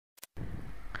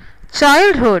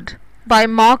Childhood by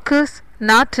Markus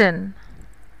Natten.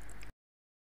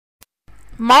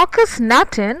 Markus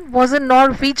Natten was a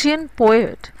Norwegian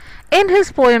poet. In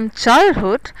his poem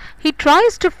Childhood, he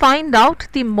tries to find out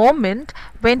the moment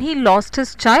when he lost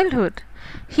his childhood.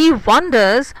 He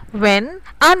wonders when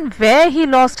and where he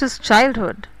lost his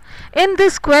childhood. In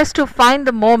this quest to find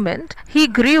the moment he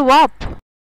grew up,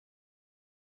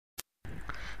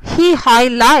 he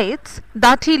highlights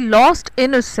that he lost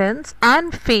innocence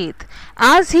and faith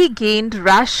as he gained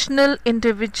rational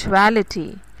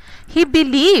individuality. He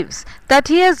believes that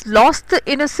he has lost the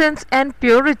innocence and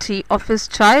purity of his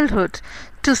childhood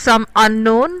to some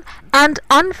unknown and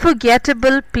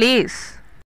unforgettable place.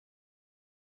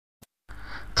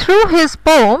 Through his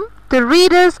poem, the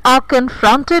readers are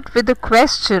confronted with the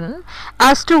question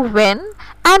as to when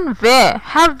and where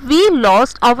have we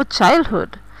lost our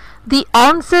childhood. The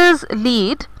answers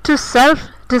lead to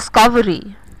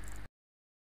self-discovery.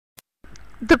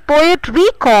 The poet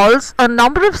recalls a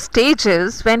number of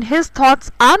stages when his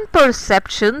thoughts and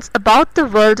perceptions about the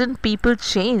world and people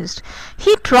changed.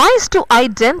 He tries to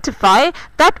identify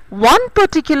that one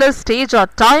particular stage or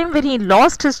time when he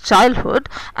lost his childhood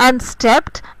and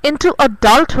stepped into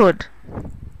adulthood.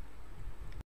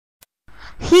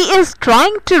 He is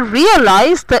trying to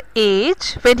realize the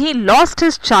age when he lost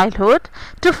his childhood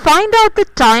to find out the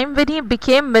time when he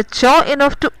became mature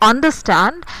enough to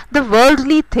understand the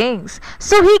worldly things.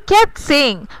 So he kept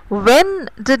saying, "When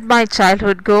did my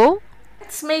childhood go?"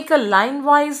 Let's make a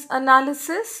line-wise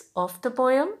analysis of the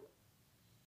poem.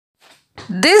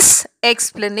 This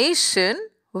explanation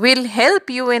will help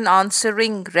you in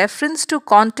answering reference to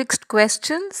context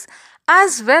questions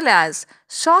as well as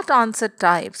short answer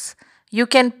types. You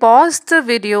can pause the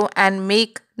video and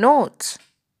make notes.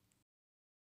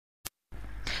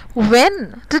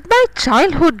 When did my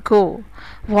childhood go?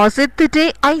 Was it the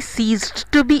day I ceased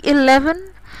to be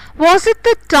 11? Was it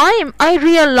the time I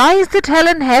realized that hell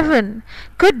and heaven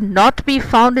could not be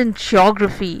found in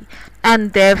geography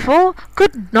and therefore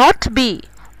could not be?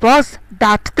 Was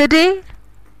that the day?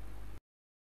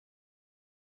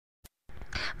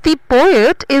 The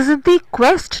poet is in the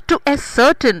quest to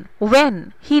ascertain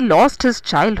when he lost his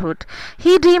childhood.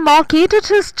 He demarcated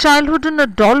his childhood and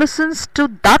adolescence to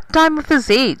that time of his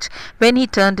age when he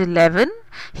turned 11.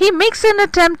 He makes an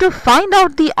attempt to find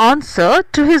out the answer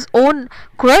to his own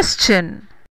question.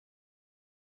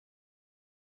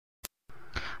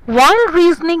 While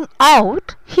reasoning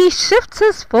out, he shifts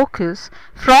his focus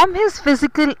from his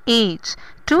physical age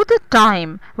to the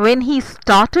time when he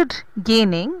started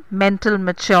gaining mental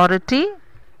maturity.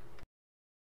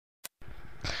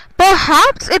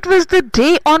 Perhaps it was the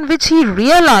day on which he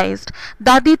realized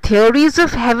that the theories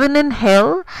of heaven and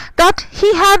hell that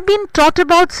he had been taught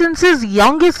about since his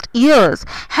youngest years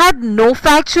had no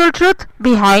factual truth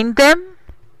behind them.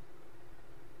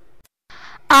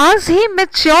 As he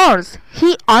matures,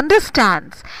 he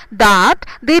understands that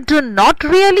they do not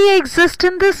really exist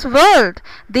in this world.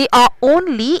 They are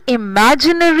only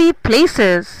imaginary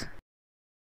places.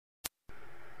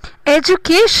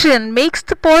 Education makes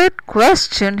the poet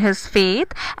question his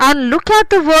faith and look at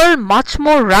the world much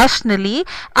more rationally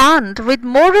and with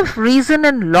more of reason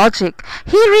and logic.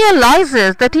 He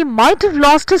realizes that he might have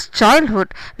lost his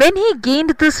childhood when he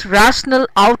gained this rational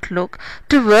outlook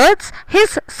towards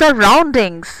his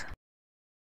surroundings.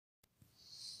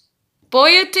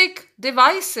 Poetic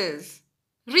devices.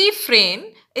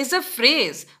 Refrain is a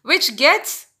phrase which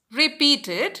gets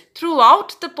repeated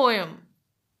throughout the poem.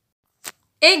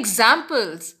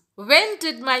 Examples: when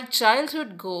did my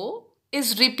childhood go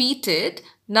is repeated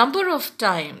number of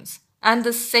times, and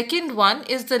the second one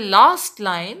is the last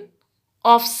line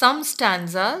of some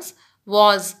stanzas.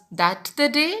 Was that the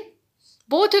day?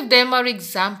 Both of them are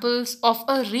examples of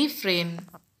a refrain.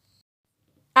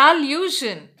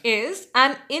 Allusion is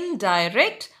an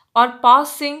indirect or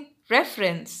passing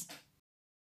reference.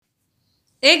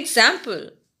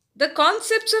 Example: the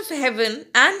concepts of heaven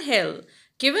and hell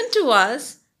given to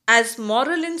us as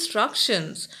moral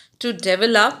instructions to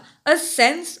develop a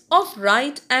sense of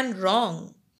right and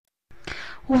wrong.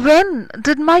 When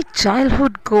did my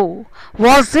childhood go?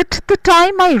 Was it the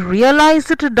time I realized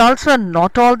that adults were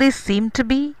not all they seemed to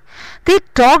be? They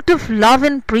talked of love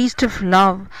and preached of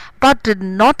love, but did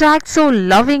not act so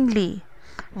lovingly.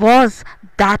 Was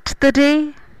that the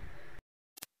day?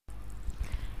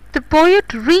 The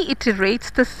poet reiterates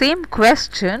the same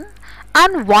question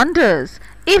and wonders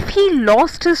if he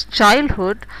lost his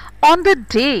childhood on the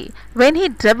day when he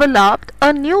developed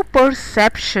a new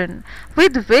perception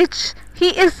with which he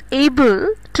is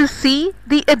able to see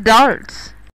the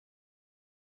adults.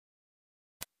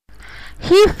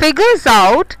 He figures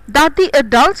out that the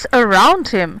adults around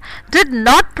him did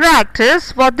not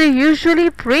practice what they usually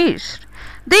preached.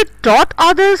 They taught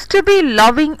others to be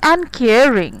loving and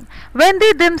caring when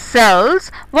they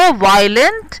themselves were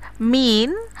violent,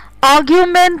 mean,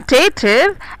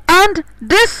 argumentative, and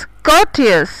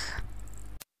discourteous.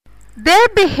 Their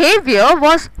behavior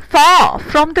was far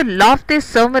from the love they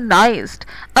sermonized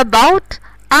about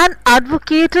and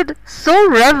advocated so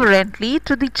reverently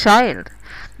to the child.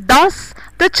 Thus,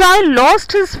 the child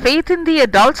lost his faith in the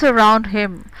adults around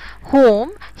him,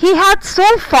 whom he had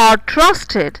so far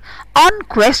trusted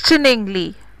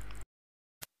unquestioningly.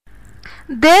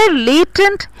 Their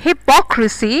latent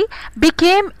hypocrisy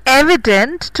became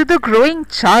evident to the growing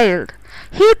child.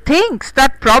 He thinks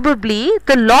that probably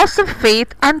the loss of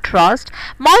faith and trust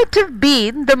might have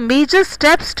been the major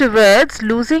steps towards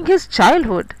losing his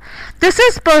childhood. This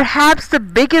is perhaps the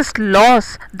biggest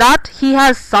loss that he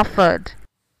has suffered.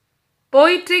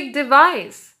 Poetic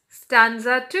device,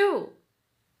 stanza 2.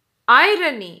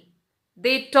 Irony.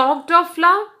 They talked of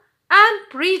love and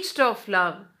preached of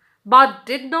love, but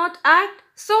did not act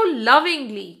so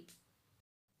lovingly.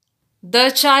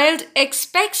 The child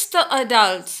expects the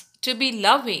adults to be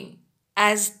loving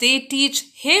as they teach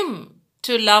him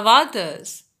to love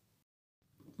others.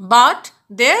 But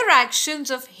their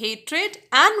actions of hatred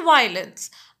and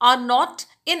violence are not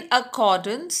in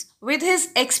accordance with his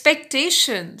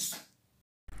expectations.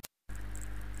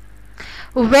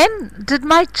 When did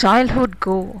my childhood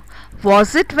go?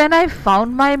 Was it when I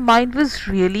found my mind was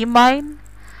really mine?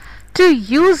 To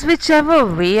use whichever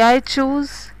way I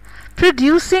chose,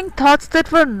 producing thoughts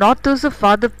that were not those of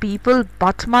other people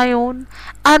but my own,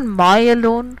 and my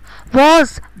alone.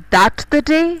 Was that the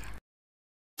day?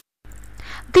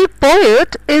 The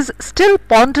poet is still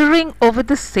pondering over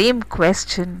the same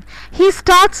question. He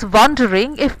starts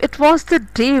wondering if it was the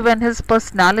day when his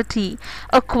personality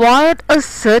acquired a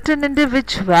certain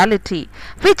individuality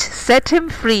which set him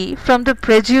free from the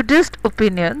prejudiced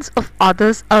opinions of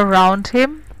others around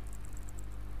him.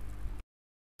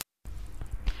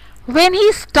 When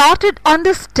he started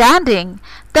understanding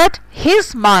that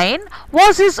his mind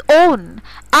was his own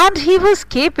and he was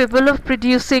capable of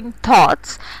producing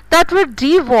thoughts that were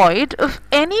devoid of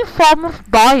any form of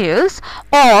bias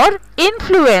or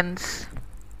influence.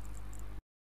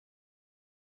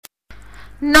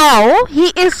 Now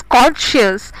he is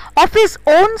conscious of his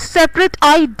own separate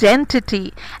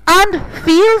identity and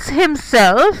feels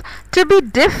himself to be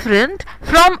different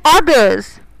from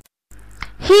others.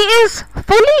 He is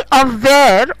fully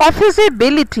aware of his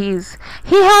abilities.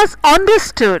 He has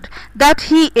understood that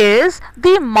he is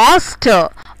the master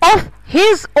of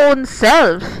his own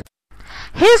self.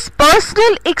 His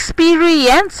personal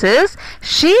experiences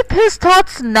shape his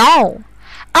thoughts now,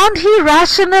 and he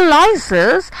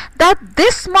rationalizes that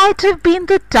this might have been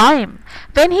the time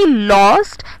when he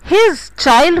lost his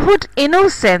childhood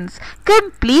innocence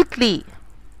completely.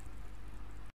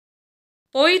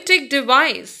 Poetic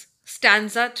device,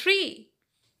 stanza 3.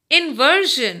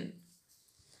 Inversion.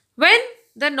 When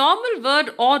the normal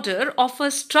word order of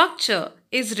a structure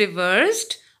is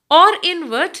reversed or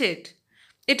inverted,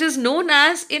 it is known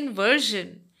as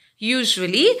inversion.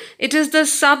 Usually, it is the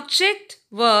subject,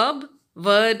 verb,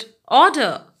 word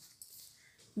order.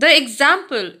 The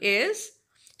example is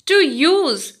to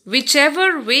use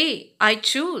whichever way I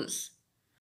choose.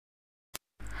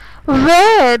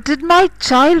 Where did my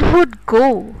childhood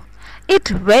go?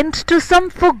 It went to some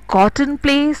forgotten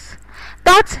place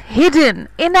that's hidden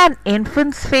in an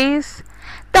infant's face.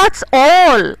 That's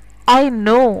all I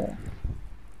know.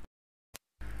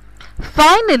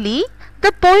 Finally,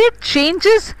 the poet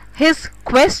changes his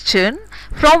question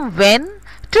from when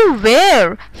to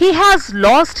where he has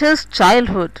lost his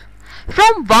childhood.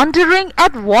 From wondering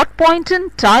at what point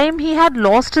in time he had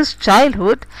lost his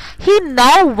childhood, he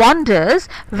now wonders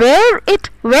where it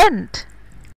went.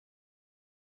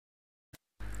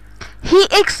 He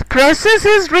expresses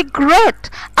his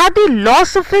regret at the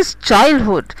loss of his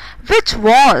childhood, which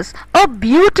was a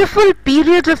beautiful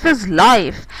period of his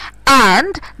life,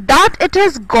 and that it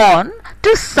has gone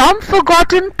to some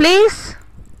forgotten place.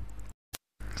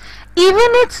 Even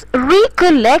its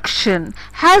recollection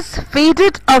has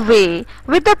faded away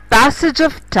with the passage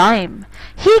of time.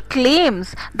 He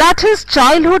claims that his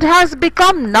childhood has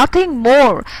become nothing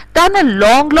more than a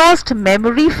long-lost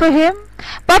memory for him,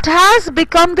 but has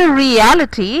become the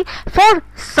reality for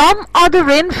some other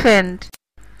infant.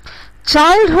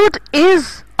 Childhood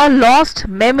is a lost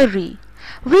memory.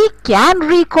 We can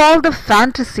recall the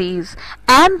fantasies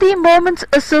and the moments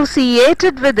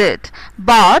associated with it,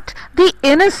 but the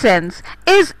innocence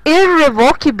is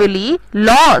irrevocably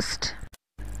lost.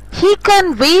 He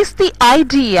conveys the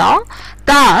idea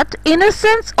that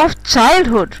innocence of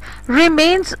childhood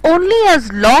remains only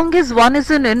as long as one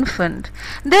is an infant.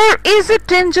 There is a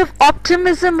tinge of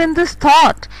optimism in this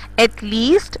thought. At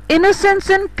least innocence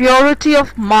and purity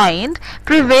of mind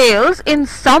prevails in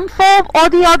some form or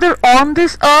the other on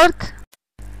this earth.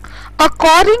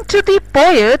 According to the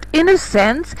poet,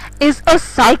 innocence is a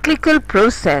cyclical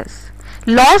process.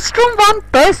 Lost from one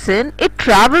person, it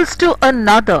travels to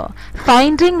another,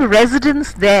 finding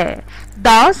residence there.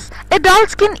 Thus,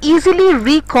 adults can easily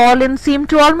recall and seem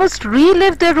to almost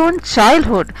relive their own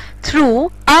childhood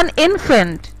through an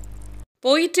infant.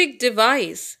 Poetic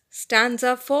device,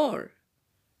 stanza 4.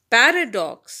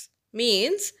 Paradox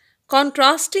means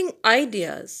contrasting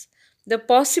ideas. The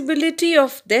possibility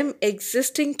of them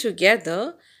existing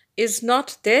together is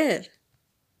not there.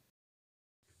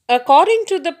 According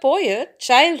to the poet,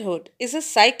 childhood is a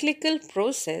cyclical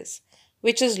process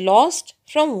which is lost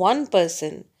from one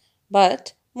person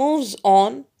but moves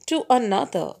on to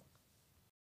another.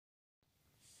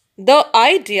 The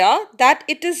idea that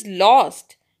it is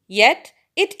lost, yet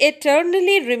it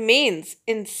eternally remains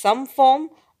in some form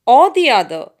or the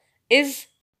other, is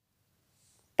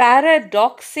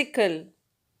paradoxical.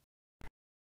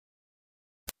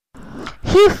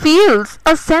 He feels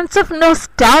a sense of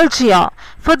nostalgia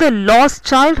for the lost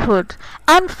childhood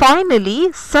and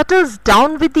finally settles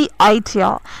down with the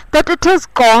idea that it has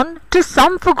gone to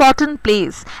some forgotten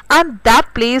place and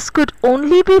that place could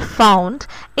only be found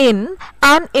in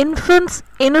an infant's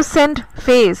innocent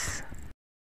face.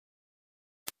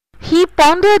 He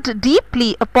pondered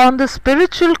deeply upon the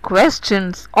spiritual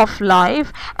questions of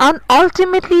life and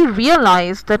ultimately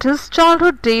realized that his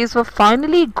childhood days were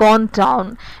finally gone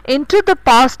down into the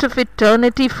past of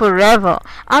eternity forever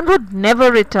and would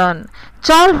never return.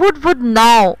 Childhood would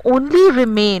now only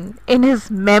remain in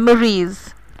his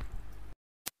memories.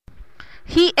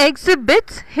 He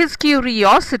exhibits his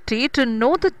curiosity to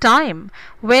know the time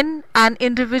when an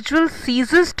individual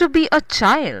ceases to be a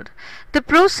child. The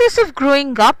process of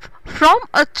growing up from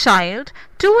a child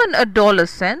to an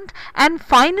adolescent and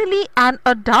finally an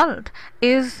adult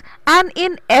is an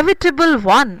inevitable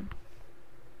one.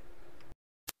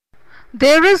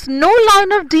 There is no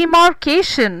line of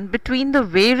demarcation between the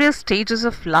various stages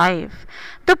of life.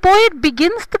 The poet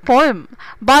begins the poem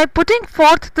by putting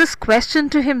forth this question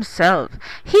to himself.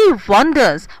 He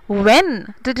wonders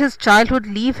when did his childhood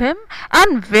leave him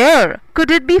and where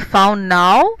could it be found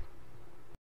now?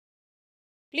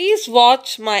 Please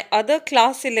watch my other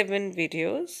class 11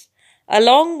 videos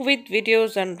along with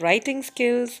videos on writing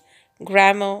skills,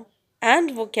 grammar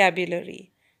and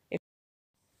vocabulary.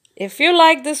 If you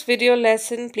like this video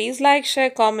lesson, please like, share,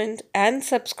 comment and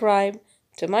subscribe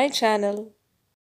to my channel.